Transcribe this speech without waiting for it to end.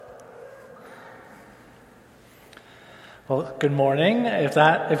Well, good morning.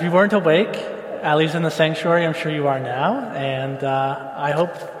 If you weren't awake, at least in the sanctuary, I'm sure you are now, and I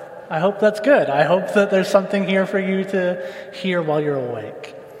hope that's good. I hope that there's something here for you to hear while you're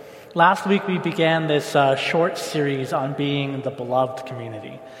awake. Last week we began this short series on being the beloved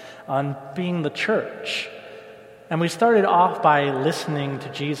community, on being the church, and we started off by listening to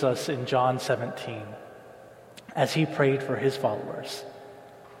Jesus in John 17 as he prayed for his followers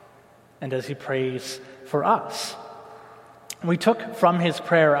and as he prays for us. We took from his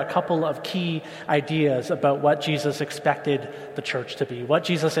prayer a couple of key ideas about what Jesus expected the church to be, what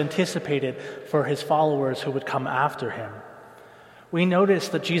Jesus anticipated for his followers who would come after him. We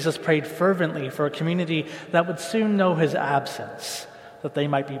noticed that Jesus prayed fervently for a community that would soon know his absence, that they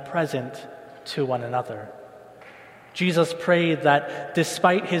might be present to one another. Jesus prayed that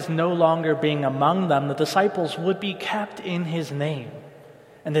despite his no longer being among them, the disciples would be kept in his name,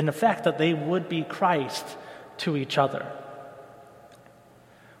 and in effect that they would be Christ to each other.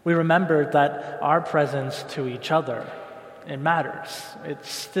 We remembered that our presence to each other, it matters. It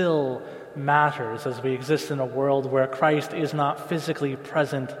still matters as we exist in a world where Christ is not physically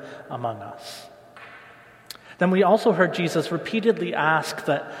present among us. Then we also heard Jesus repeatedly ask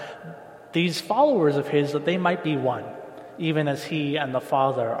that these followers of his, that they might be one, even as he and the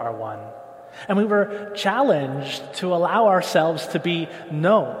Father are one. And we were challenged to allow ourselves to be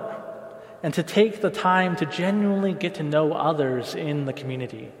known and to take the time to genuinely get to know others in the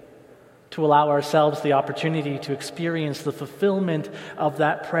community, to allow ourselves the opportunity to experience the fulfillment of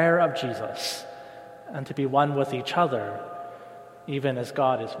that prayer of Jesus, and to be one with each other, even as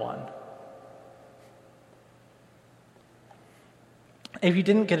God is one. If you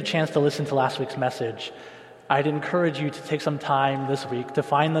didn't get a chance to listen to last week's message, I'd encourage you to take some time this week to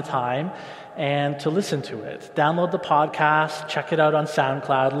find the time and to listen to it. Download the podcast, check it out on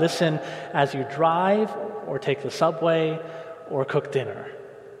SoundCloud, listen as you drive or take the subway or cook dinner.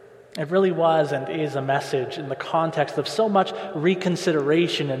 It really was and is a message in the context of so much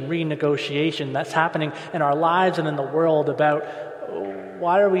reconsideration and renegotiation that's happening in our lives and in the world about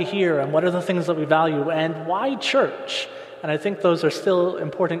why are we here and what are the things that we value and why church? And I think those are still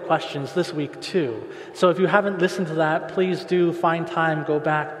important questions this week too. So if you haven't listened to that, please do find time, go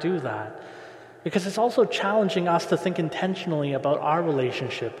back, do that. Because it's also challenging us to think intentionally about our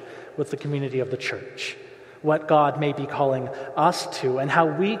relationship with the community of the church, what God may be calling us to, and how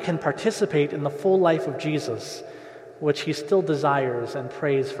we can participate in the full life of Jesus, which he still desires and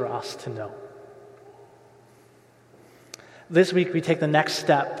prays for us to know. This week, we take the next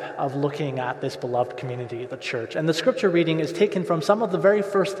step of looking at this beloved community, the church. And the scripture reading is taken from some of the very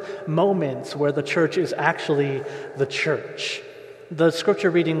first moments where the church is actually the church. The scripture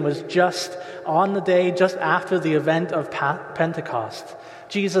reading was just on the day, just after the event of Pentecost.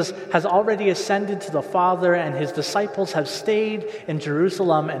 Jesus has already ascended to the Father, and his disciples have stayed in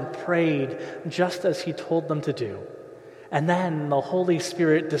Jerusalem and prayed just as he told them to do. And then the Holy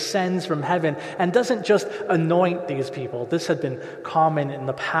Spirit descends from heaven and doesn't just anoint these people. This had been common in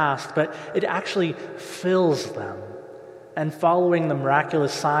the past, but it actually fills them. And following the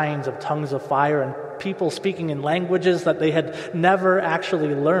miraculous signs of tongues of fire and people speaking in languages that they had never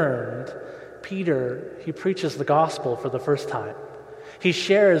actually learned, Peter, he preaches the gospel for the first time. He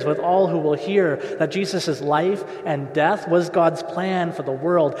shares with all who will hear that Jesus' life and death was God's plan for the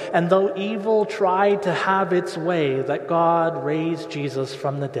world. And though evil tried to have its way, that God raised Jesus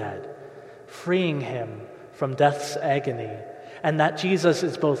from the dead, freeing him from death's agony, and that Jesus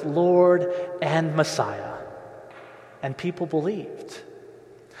is both Lord and Messiah. And people believed.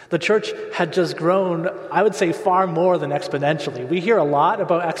 The church had just grown, I would say, far more than exponentially. We hear a lot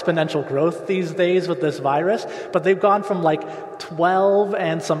about exponential growth these days with this virus, but they've gone from like 12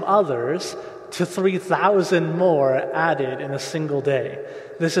 and some others to 3,000 more added in a single day.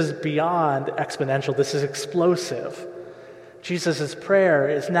 This is beyond exponential. This is explosive. Jesus' prayer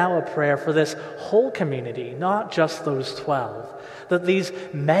is now a prayer for this whole community, not just those 12, that these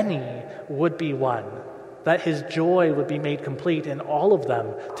many would be one, that his joy would be made complete in all of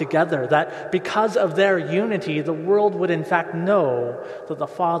them together, that because of their unity, the world would in fact know that the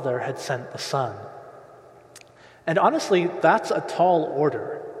Father had sent the Son. And honestly, that's a tall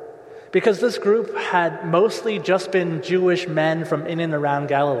order, because this group had mostly just been Jewish men from in and around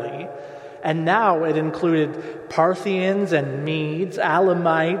Galilee, and now it included Parthians and Medes,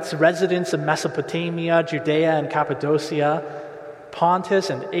 Elamites, residents of Mesopotamia, Judea and Cappadocia, Pontus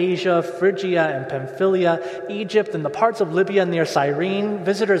and Asia, Phrygia and Pamphylia, Egypt and the parts of Libya near Cyrene,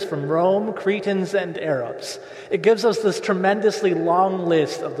 visitors from Rome, Cretans and Arabs. It gives us this tremendously long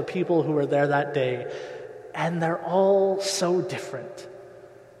list of the people who were there that day, and they're all so different.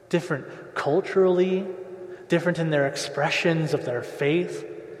 Different culturally, different in their expressions of their faith,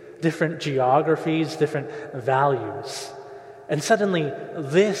 different geographies, different values. And suddenly,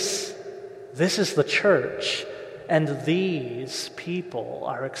 this is the church, and these people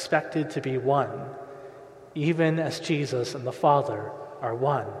are expected to be one, even as Jesus and the Father are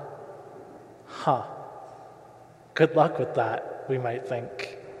one. Good luck with that, we might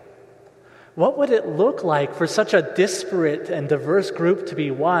think. What would it look like for such a disparate and diverse group to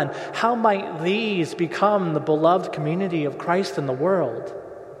be one? How might these become the beloved community of Christ in the world?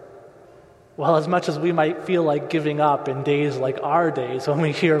 Well, as much as we might feel like giving up in days like our days when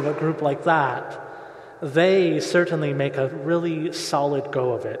we hear of a group like that, they certainly make a really solid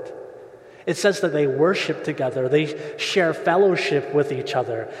go of it. It says that they worship together, they share fellowship with each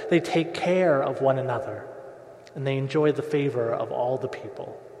other, they take care of one another, and they enjoy the favor of all the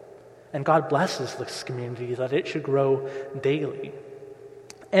people. And God blesses this community that it should grow daily.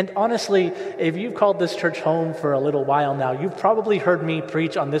 And honestly, if you've called this church home for a little while now, you've probably heard me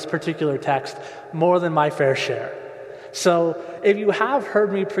preach on this particular text more than my fair share. So if you have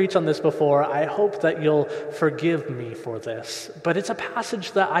heard me preach on this before, I hope that you'll forgive me for this. But it's a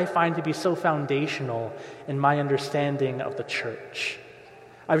passage that I find to be so foundational in my understanding of the church.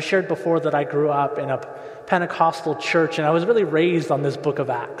 I've shared before that I grew up in a Pentecostal church, and I was really raised on this book of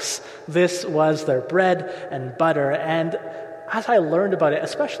Acts. This was their bread and butter, and as I learned about it,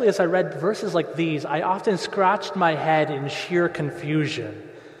 especially as I read verses like these, I often scratched my head in sheer confusion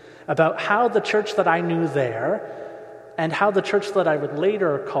about how the church that I knew there and how the church that I would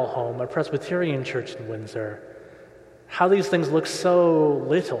later call home, a Presbyterian church in Windsor, how these things look so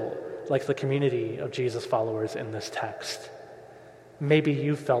little like the community of Jesus followers in this text. Maybe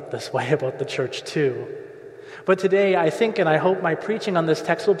you felt this way about the church too. But today, I think and I hope my preaching on this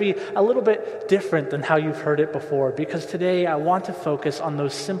text will be a little bit different than how you've heard it before, because today I want to focus on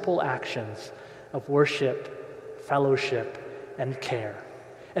those simple actions of worship, fellowship, and care,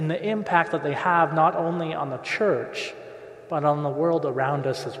 and the impact that they have not only on the church, but on the world around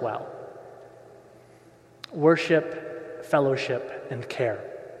us as well. Worship, fellowship, and care.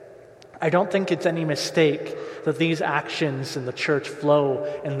 I don't think it's any mistake that these actions in the church flow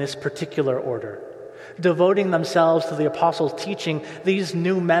in this particular order. Devoting themselves to the apostles' teaching, these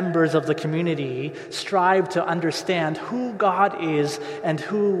new members of the community strive to understand who God is and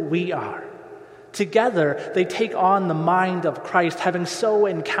who we are. Together, they take on the mind of Christ, having so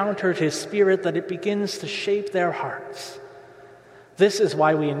encountered his Spirit that it begins to shape their hearts. This is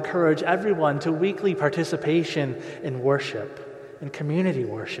why we encourage everyone to weekly participation in worship, in community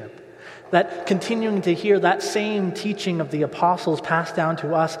worship. That continuing to hear that same teaching of the apostles passed down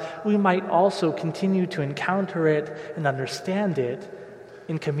to us, we might also continue to encounter it and understand it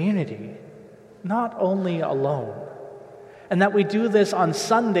in community, not only alone. And that we do this on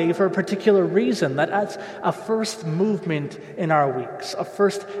Sunday for a particular reason, that as a first movement in our weeks, a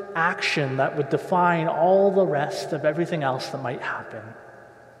first action that would define all the rest of everything else that might happen.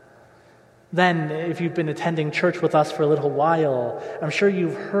 Then, if you've been attending church with us for a little while, I'm sure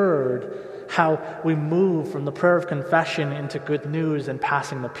you've heard how we move from the prayer of confession into good news and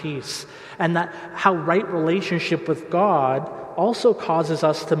passing the peace, and that how right relationship with God also causes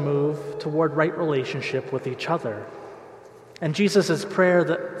us to move toward right relationship with each other. And Jesus' prayer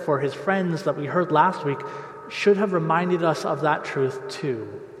that for his friends that we heard last week should have reminded us of that truth too.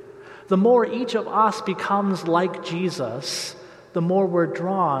 The more each of us becomes like Jesus, the more we're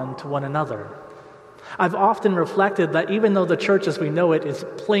drawn to one another. I've often reflected that even though the church as we know it is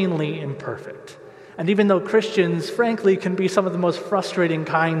plainly imperfect, and even though Christians, frankly, can be some of the most frustrating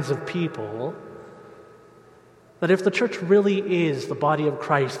kinds of people, that if the church really is the body of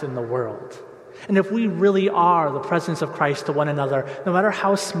Christ in the world, and if we really are the presence of Christ to one another, no matter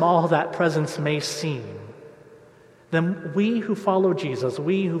how small that presence may seem, then we who follow Jesus,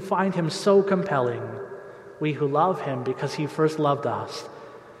 we who find him so compelling, we who love him because he first loved us,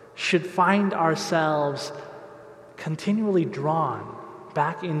 should find ourselves continually drawn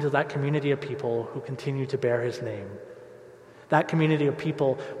back into that community of people who continue to bear his name. That community of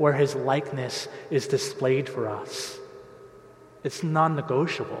people where his likeness is displayed for us. It's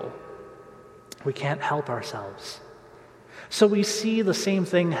non-negotiable. We can't help ourselves. So we see the same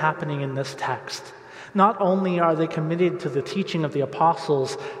thing happening in this text. Not only are they committed to the teaching of the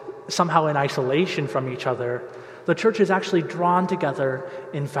apostles somehow in isolation from each other, the church is actually drawn together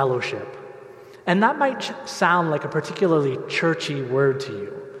in fellowship. And that might sound like a particularly churchy word to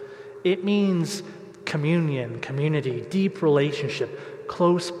you. It means communion, community, deep relationship,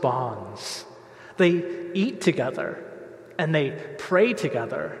 close bonds. They eat together and they pray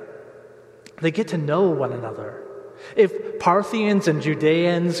together. They get to know one another. If Parthians and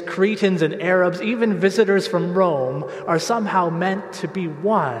Judeans, Cretans and Arabs, even visitors from Rome are somehow meant to be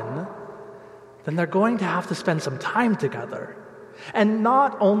one, then they're going to have to spend some time together. And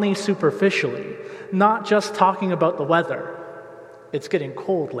not only superficially, not just talking about the weather. It's getting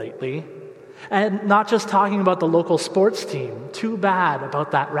cold lately. And not just talking about the local sports team. Too bad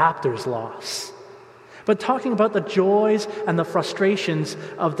about that Raptors loss. But talking about the joys and the frustrations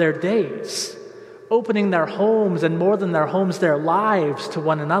of their days. Opening their homes, and more than their homes, their lives to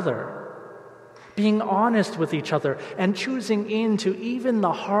one another. Being honest with each other and choosing into even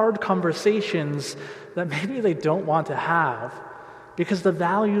the hard conversations that maybe they don't want to have, because the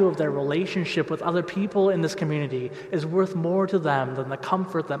value of their relationship with other people in this community is worth more to them than the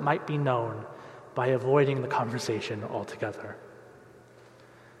comfort that might be known by avoiding the conversation altogether.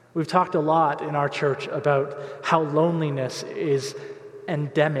 We've talked a lot in our church about how loneliness is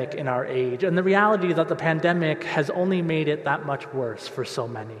endemic in our age, and the reality that the pandemic has only made it that much worse for so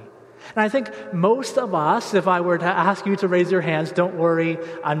many. And I think most of us, if I were to ask you to raise your hands, don't worry,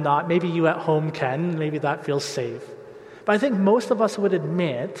 I'm not. Maybe you at home can. Maybe that feels safe. But I think most of us would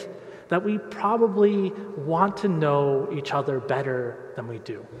admit that we probably want to know each other better than we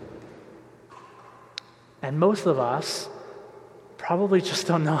do. And most of us probably just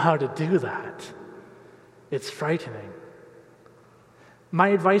don't know how to do that. It's frightening. My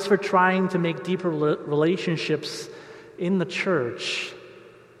advice for trying to make deeper relationships in the church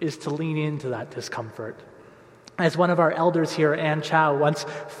is to lean into that discomfort. As one of our elders here, Ann Chow, once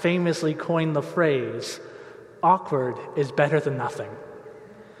famously coined the phrase, awkward is better than nothing.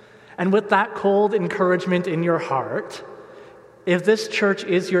 And with that cold encouragement in your heart, if this church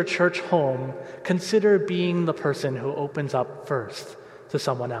is your church home, consider being the person who opens up first to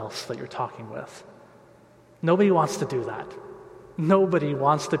someone else that you're talking with. Nobody wants to do that. Nobody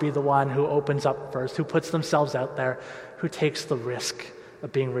wants to be the one who opens up first, who puts themselves out there, who takes the risk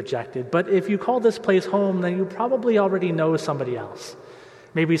of being rejected. But if you call this place home, then you probably already know somebody else.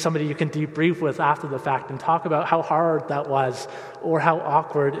 Maybe somebody you can debrief with after the fact and talk about how hard that was or how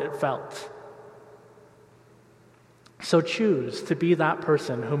awkward it felt. So choose to be that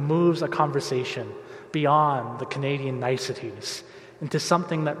person who moves a conversation beyond the Canadian niceties into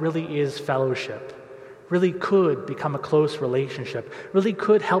something that really is fellowship, really could become a close relationship, really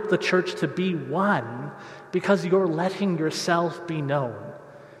could help the church to be one because you're letting yourself be known.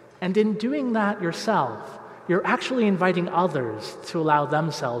 And in doing that yourself, you're actually inviting others to allow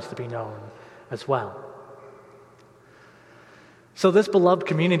themselves to be known as well. So this beloved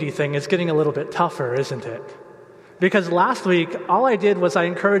community thing is getting a little bit tougher, isn't it? Because last week, all I did was I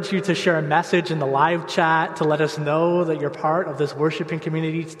encouraged you to share a message in the live chat to let us know that you're part of this worshiping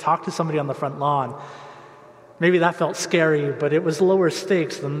community, to talk to somebody on the front lawn. Maybe that felt scary, but it was lower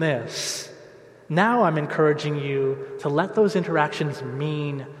stakes than this. Now I'm encouraging you to let those interactions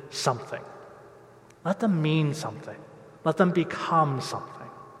mean something. Let them mean something. Let them become something.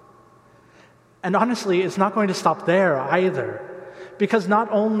 And honestly, it's not going to stop there either. Because not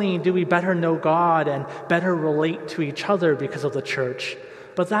only do we better know God and better relate to each other because of the church,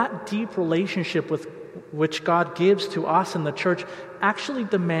 but that deep relationship with which God gives to us in the church actually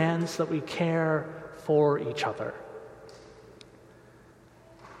demands that we care for each other.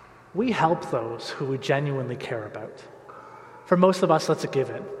 We help those who we genuinely care about. For most of us, that's a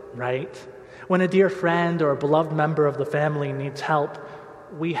given, right? When a dear friend or a beloved member of the family needs help,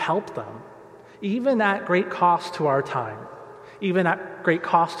 we help them, even at great cost to our time, even at great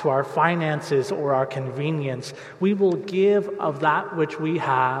cost to our finances or our convenience. We will give of that which we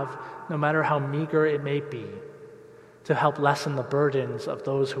have, no matter how meager it may be, to help lessen the burdens of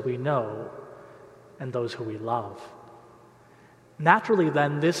those who we know and those who we love. Naturally,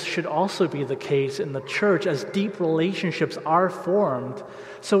 then, this should also be the case in the church. As deep relationships are formed,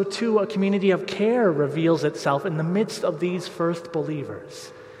 so too a community of care reveals itself in the midst of these first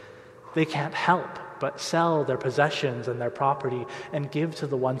believers. They can't help but sell their possessions and their property and give to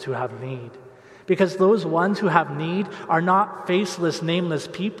the ones who have need. Because those ones who have need are not faceless, nameless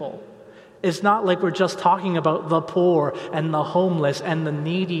people. It's not like we're just talking about the poor and the homeless and the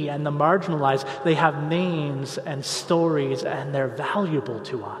needy and the marginalized. They have names and stories, and they're valuable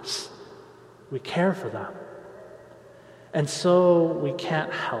to us. We care for them. And so we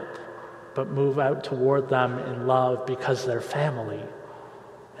can't help but move out toward them in love because they're family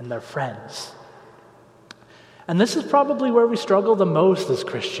and they're friends. And this is probably where we struggle the most as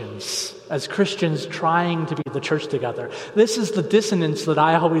Christians trying to be the church together. This is the dissonance that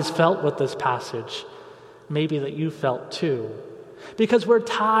I always felt with this passage, maybe that you felt too. Because we're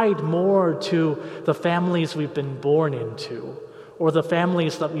tied more to the families we've been born into, or the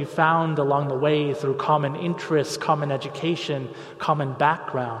families that we found along the way through common interests, common education, common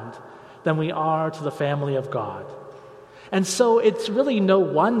background, than we are to the family of God. And so it's really no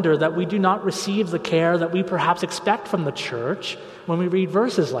wonder that we do not receive the care that we perhaps expect from the church when we read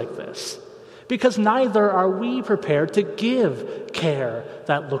verses like this, because neither are we prepared to give care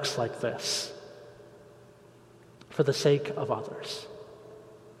that looks like this for the sake of others.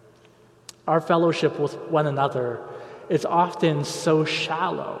 Our fellowship with one another is often so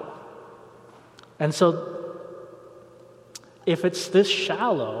shallow. And so if it's this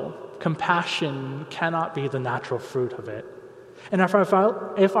shallow, compassion cannot be the natural fruit of it. And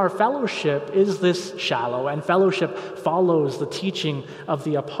if our fellowship is this shallow and fellowship follows the teaching of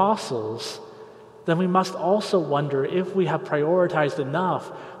the apostles, then we must also wonder if we have prioritized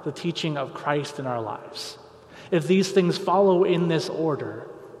enough the teaching of Christ in our lives. If these things follow in this order,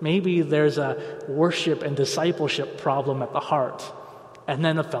 maybe there's a worship and discipleship problem at the heart, and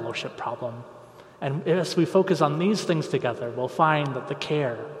then a fellowship problem. And as we focus on these things together, we'll find that the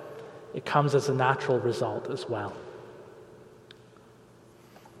care, it comes as a natural result as well.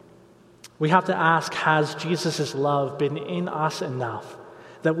 We have to ask, has Jesus' love been in us enough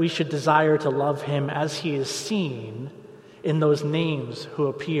that we should desire to love him as he is seen in those names who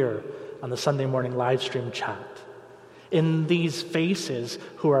appear on the Sunday morning live stream chat, in these faces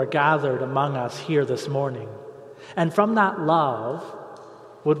who are gathered among us here this morning? And from that love,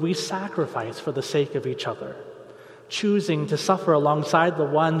 would we sacrifice for the sake of each other, choosing to suffer alongside the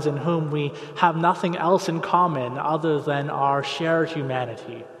ones in whom we have nothing else in common other than our shared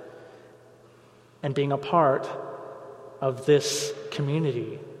humanity, and being a part of this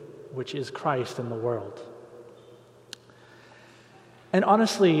community, which is Christ in the world? And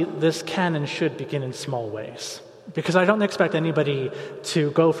honestly, this can and should begin in small ways, because I don't expect anybody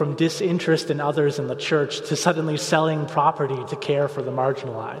to go from disinterest in others in the church to suddenly selling property to care for the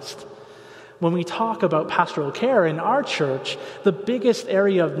marginalized. When we talk about pastoral care in our church, the biggest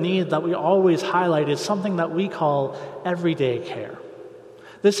area of need that we always highlight is something that we call everyday care.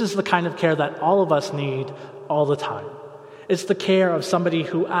 This is the kind of care that all of us need all the time. It's the care of somebody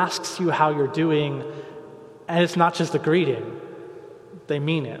who asks you how you're doing, and it's not just a greeting. They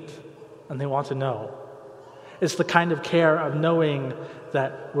mean it, and they want to know. It's the kind of care of knowing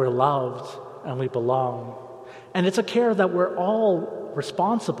that we're loved and we belong. And it's a care that we're all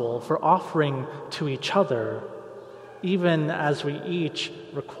responsible for offering to each other, even as we each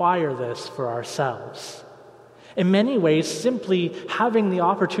require this for ourselves. In many ways, simply having the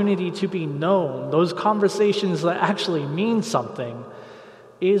opportunity to be known, those conversations that actually mean something,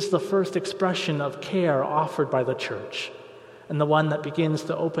 is the first expression of care offered by the church, and the one that begins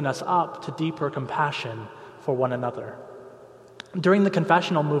to open us up to deeper compassion for one another. During the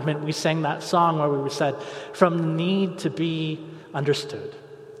confessional movement, we sang that song where we said, from the need to be understood,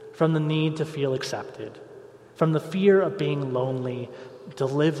 from the need to feel accepted, from the fear of being lonely,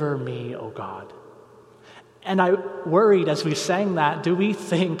 deliver me, O God. And I worried as we sang that, do we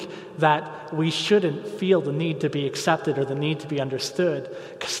think that we shouldn't feel the need to be accepted or the need to be understood?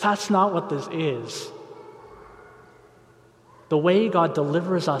 Because that's not what this is. The way God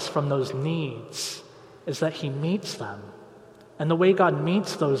delivers us from those needs is that he meets them. And the way God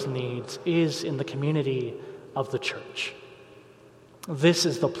meets those needs is in the community of the church. This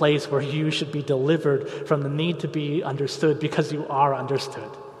is the place where you should be delivered from the need to be understood because you are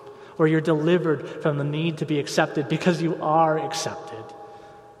understood. Where you're delivered from the need to be accepted because you are accepted.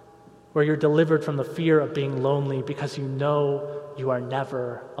 Where you're delivered from the fear of being lonely because you know you are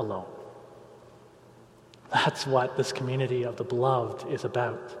never alone. That's what this community of the beloved is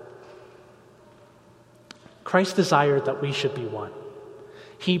about. Christ desired that we should be one.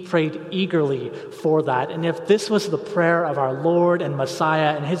 He prayed eagerly for that. And if this was the prayer of our Lord and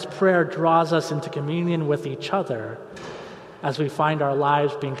Messiah, and his prayer draws us into communion with each other as we find our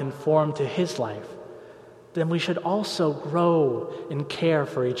lives being conformed to his life, then we should also grow in care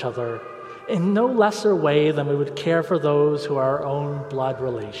for each other in no lesser way than we would care for those who are our own blood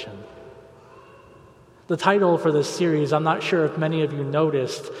relation. The title for this series, I'm not sure if many of you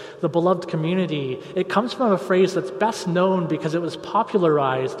noticed, The Beloved Community, it comes from a phrase that's best known because it was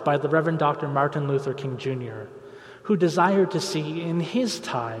popularized by the Reverend Dr. Martin Luther King Jr., who desired to see in his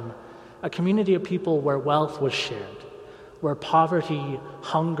time a community of people where wealth was shared, where poverty,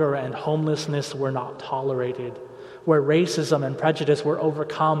 hunger, and homelessness were not tolerated, where racism and prejudice were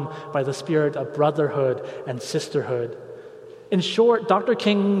overcome by the spirit of brotherhood and sisterhood. In short, Dr.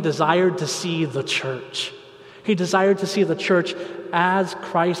 King desired to see the church. He desired to see the church as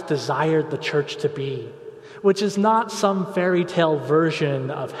Christ desired the church to be, which is not some fairy tale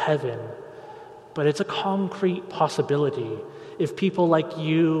version of heaven, but it's a concrete possibility if people like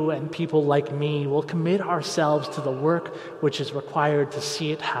you and people like me will commit ourselves to the work which is required to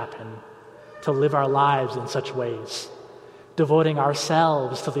see it happen, to live our lives in such ways, devoting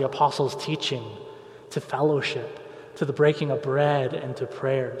ourselves to the apostles' teaching, to fellowship, to the breaking of bread, and to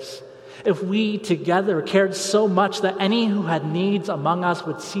prayers. If we together cared so much that any who had needs among us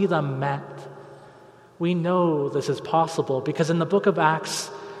would see them met, we know this is possible because in the book of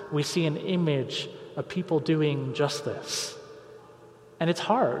Acts, we see an image of people doing just this. And it's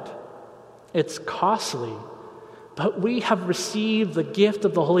hard. It's costly. But we have received the gift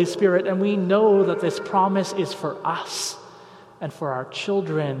of the Holy Spirit, and we know that this promise is for us and for our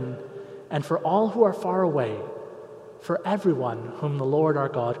children and for all who are far away, for everyone whom the Lord our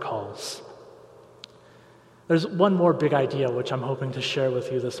God calls. There's one more big idea which I'm hoping to share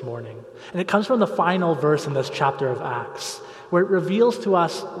with you this morning. And it comes from the final verse in this chapter of Acts, where it reveals to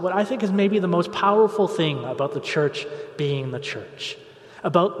us what I think is maybe the most powerful thing about the church being the church,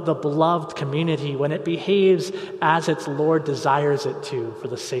 about the beloved community when it behaves as its Lord desires it to for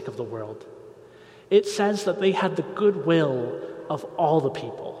the sake of the world. It says that they had the goodwill of all the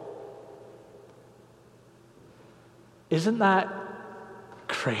people. Isn't that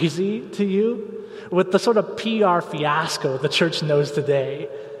crazy to you? With the sort of PR fiasco the church knows today,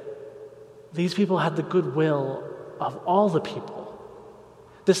 these people had the goodwill of all the people.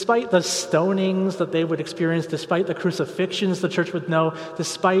 Despite the stonings that they would experience, despite the crucifixions the church would know,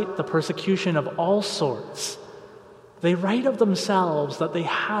 despite the persecution of all sorts, they write of themselves that they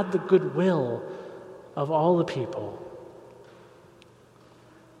had the goodwill of all the people.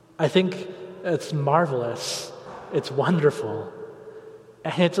 I think it's marvelous, it's wonderful,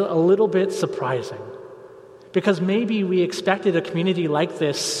 and it's a little bit surprising. Because maybe we expected a community like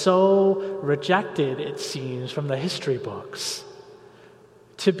this so rejected, it seems, from the history books,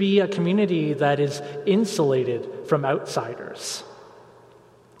 to be a community that is insulated from outsiders,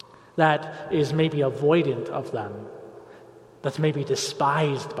 that is maybe avoidant of them, that's maybe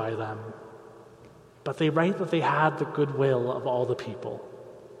despised by them. But they write that they had the goodwill of all the people.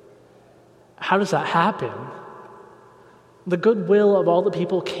 How does that happen? The goodwill of all the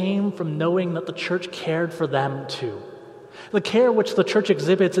people came from knowing that the church cared for them too. The care which the church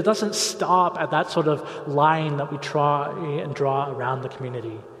exhibits, it doesn't stop at that sort of line that we draw around the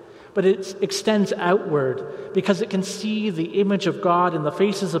community. But it extends outward because it can see the image of God in the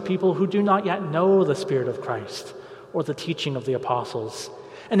faces of people who do not yet know the Spirit of Christ or the teaching of the apostles.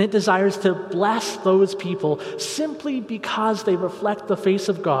 And it desires to bless those people simply because they reflect the face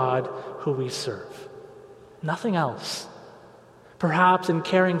of God who we serve. Nothing else. Perhaps in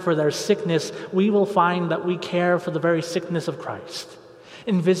caring for their sickness, we will find that we care for the very sickness of Christ.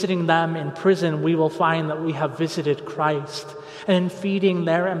 In visiting them in prison, we will find that we have visited Christ. And in feeding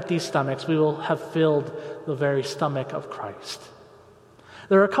their empty stomachs, we will have filled the very stomach of Christ.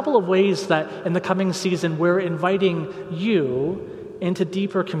 There are a couple of ways that in the coming season we're inviting you into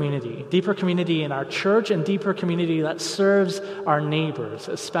deeper community in our church and deeper community that serves our neighbors,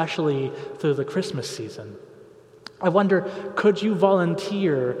 especially through the Christmas season. I wonder, could you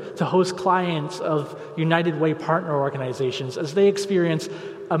volunteer to host clients of United Way partner organizations as they experience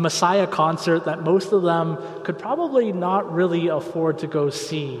a Messiah concert that most of them could probably not really afford to go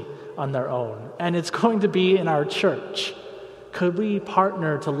see on their own? And it's going to be in our church. Could we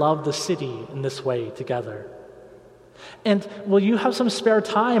partner to love the city in this way together? And will you have some spare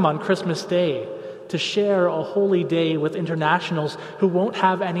time on Christmas Day to share a holy day with internationals who won't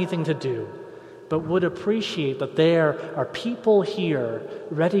have anything to do, but would appreciate that there are people here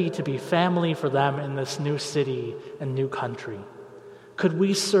ready to be family for them in this new city and new country? Could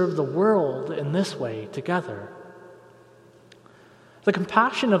we serve the world in this way together? The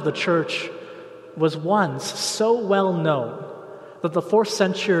compassion of the church was once so well known that the 4th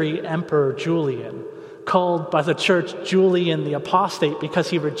century Emperor Julian, called by the church Julian the Apostate because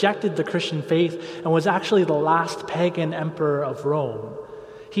he rejected the Christian faith and was actually the last pagan emperor of Rome,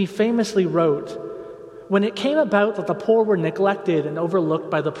 he famously wrote, "When it came about that the poor were neglected and overlooked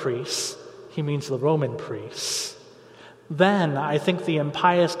by the priests," he means the Roman priests, "then I think the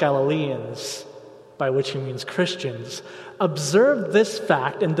impious Galileans," by which he means Christians, "observed this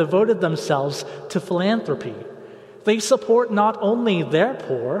fact and devoted themselves to philanthropy. They support not only their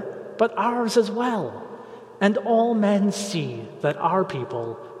poor, but ours as well. And all men see that our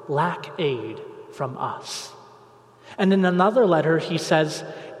people lack aid from us." And in another letter he says,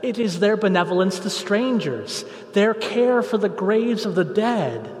 "It is their benevolence to strangers, their care for the graves of the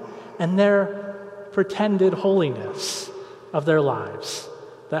dead, and their pretended holiness of their lives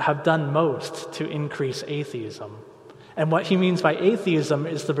that have done most to increase atheism." And what he means by atheism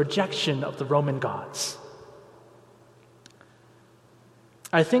is the rejection of the Roman gods.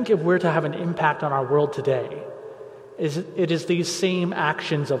 I think if we're to have an impact on our world today, it is these same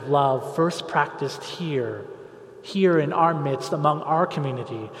actions of love first practiced here in our midst, among our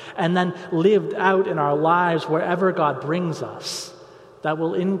community, and then lived out in our lives wherever God brings us, that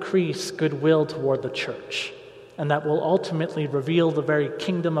will increase goodwill toward the church, and that will ultimately reveal the very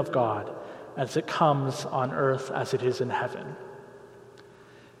kingdom of God as it comes on earth as it is in heaven.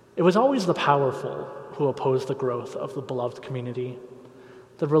 It was always the powerful who opposed the growth of the beloved community.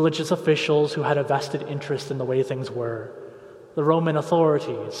 The religious officials who had a vested interest in the way things were. The Roman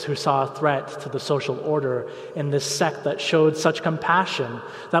authorities who saw a threat to the social order in this sect that showed such compassion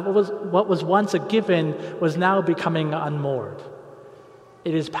that what was once a given was now becoming unmoored.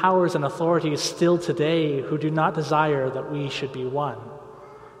 It is powers and authorities still today who do not desire that we should be one,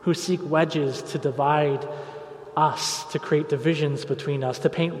 who seek wedges to divide us, to create divisions between us, to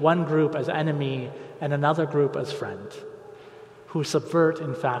paint one group as enemy and another group as friend, who subvert,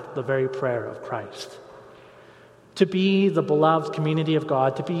 in fact, the very prayer of Christ. To be the beloved community of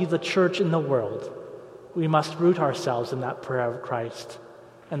God, to be the church in the world, we must root ourselves in that prayer of Christ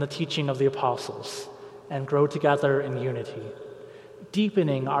and the teaching of the apostles and grow together in unity,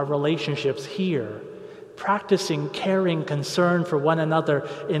 deepening our relationships here, practicing caring concern for one another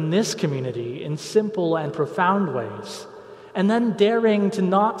in this community in simple and profound ways, and then daring to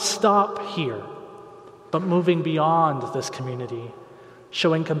not stop here, but moving beyond this community,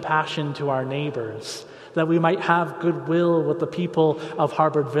 showing compassion to our neighbors, that we might have goodwill with the people of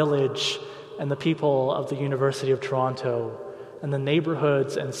Harvard Village and the people of the University of Toronto and the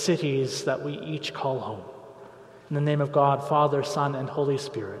neighborhoods and cities that we each call home. In the name of God, Father, Son, and Holy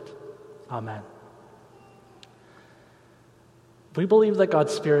Spirit. Amen. We believe that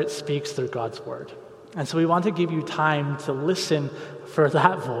God's Spirit speaks through God's Word. And so we want to give you time to listen for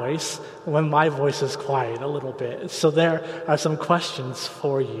that voice when my voice is quiet a little bit. So there are some questions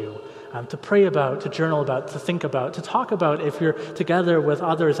for you to pray about, to journal about, to think about, to talk about if you're together with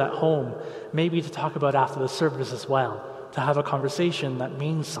others at home, maybe to talk about after the service as well, to have a conversation that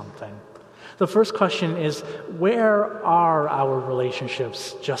means something. The first question is, where are our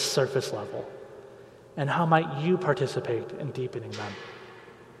relationships just surface level? And how might you participate in deepening them?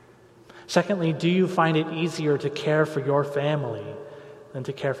 Secondly, do you find it easier to care for your family than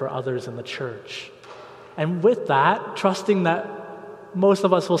to care for others in the church? And with that, trusting that most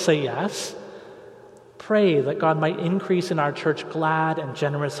of us will say yes, pray that God might increase in our church glad and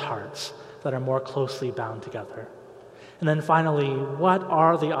generous hearts that are more closely bound together. And then finally, what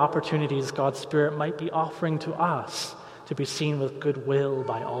are the opportunities God's Spirit might be offering to us to be seen with goodwill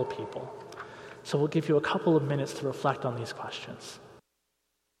by all people? So we'll give you a couple of minutes to reflect on these questions.